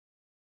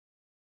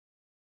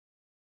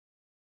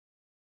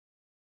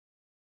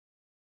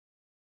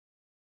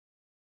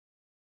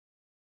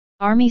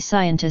Army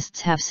scientists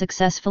have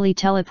successfully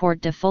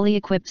teleported a fully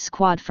equipped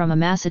squad from a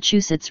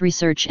Massachusetts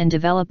research and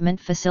development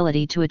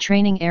facility to a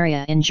training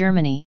area in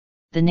Germany,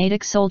 the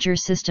Natick Soldier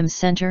Systems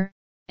Center,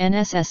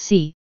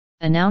 NSSC,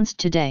 announced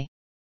today.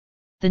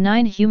 The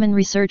 9 human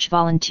research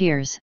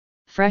volunteers,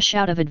 fresh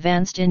out of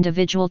advanced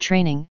individual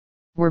training,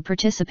 were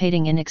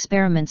participating in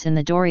experiments in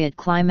the Doriot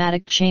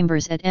climatic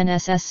chambers at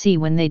NSSC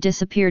when they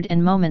disappeared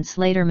and moments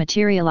later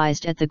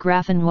materialized at the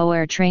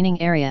Grafenwohr training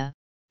area,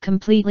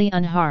 completely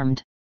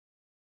unharmed.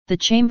 The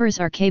chambers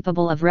are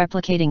capable of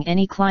replicating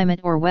any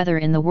climate or weather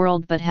in the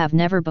world but have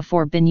never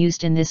before been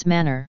used in this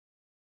manner.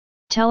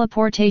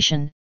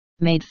 Teleportation,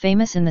 made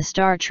famous in the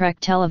Star Trek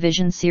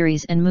television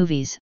series and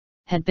movies,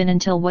 had been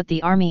until what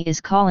the Army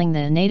is calling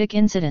the Natick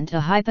incident, a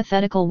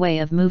hypothetical way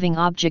of moving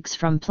objects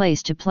from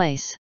place to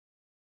place.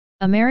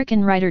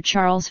 American writer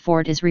Charles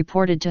Fort is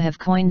reported to have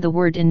coined the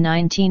word in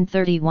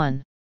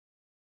 1931.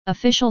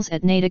 Officials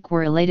at Natick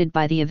were elated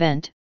by the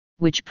event,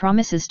 which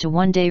promises to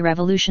one day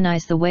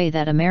revolutionize the way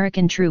that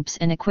American troops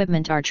and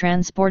equipment are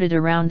transported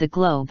around the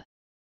globe.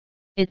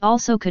 It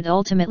also could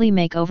ultimately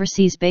make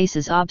overseas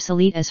bases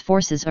obsolete as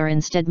forces are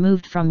instead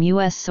moved from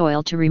U.S.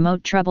 soil to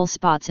remote trouble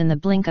spots in the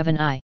blink of an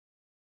eye.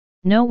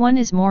 "No one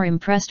is more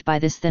impressed by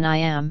this than I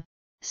am,"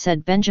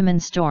 said Benjamin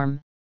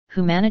Storm,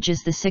 who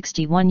manages the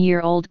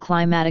 61-year-old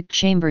climatic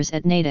chambers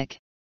at Natick.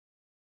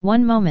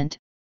 "One moment,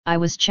 I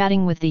was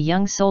chatting with the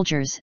young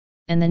soldiers,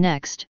 and the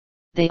next,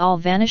 they all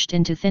vanished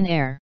into thin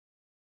air."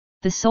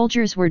 The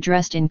soldiers were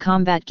dressed in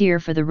combat gear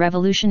for the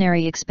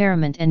revolutionary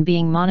experiment and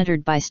being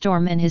monitored by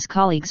Storm and his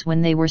colleagues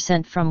when they were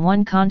sent from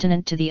one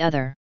continent to the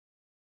other.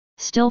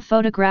 Still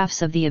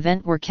photographs of the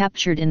event were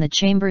captured in the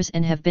chambers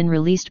and have been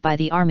released by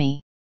the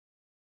Army.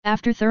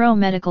 After thorough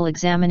medical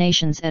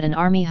examinations at an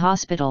Army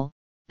hospital,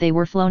 they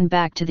were flown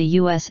back to the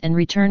U.S. and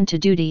returned to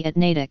duty at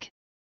Natick.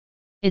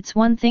 "It's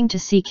one thing to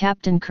see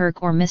Captain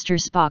Kirk or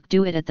Mr. Spock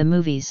do it at the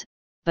movies,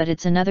 but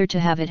it's another to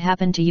have it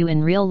happen to you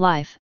in real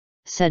life,"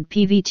 said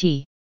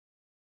PVT.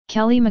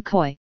 Kelly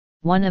McCoy,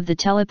 one of the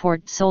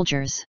teleport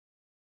soldiers.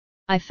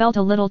 "I felt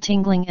a little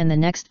tingling and the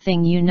next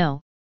thing you know,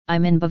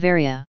 I'm in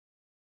Bavaria.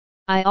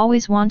 I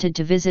always wanted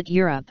to visit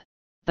Europe,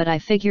 but I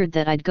figured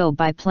that I'd go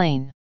by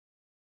plane."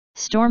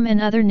 Storm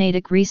and other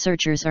Natick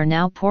researchers are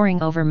now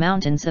poring over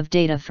mountains of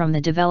data from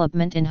the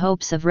development in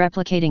hopes of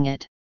replicating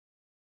it.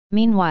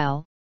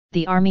 Meanwhile,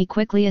 the Army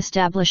quickly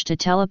established a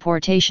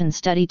teleportation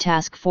study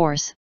task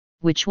force,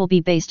 which will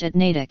be based at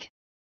Natick.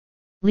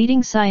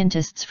 Leading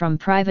scientists from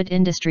private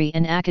industry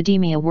and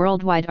academia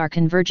worldwide are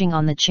converging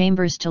on the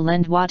chambers to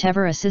lend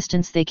whatever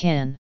assistance they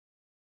can.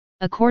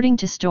 According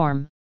to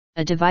Storm,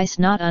 a device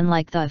not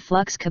unlike the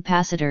flux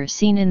capacitor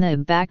seen in the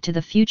Back to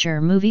the Future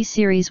movie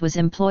series was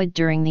employed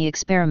during the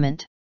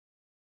experiment.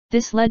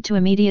 This led to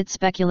immediate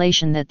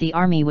speculation that the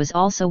Army was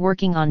also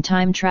working on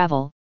time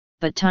travel,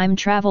 but time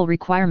travel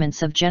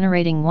requirements of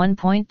generating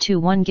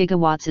 1.21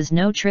 gigawatts is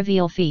no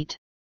trivial feat.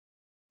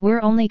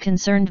 "We're only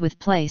concerned with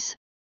place,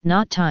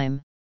 not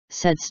time,"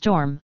 said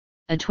Storm,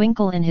 a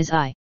twinkle in his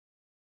eye.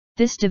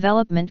 This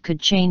development could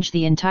change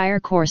the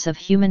entire course of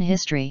human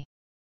history.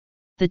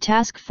 The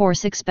task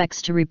force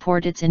expects to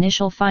report its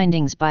initial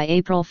findings by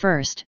April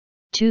 1,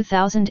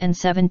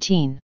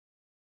 2017.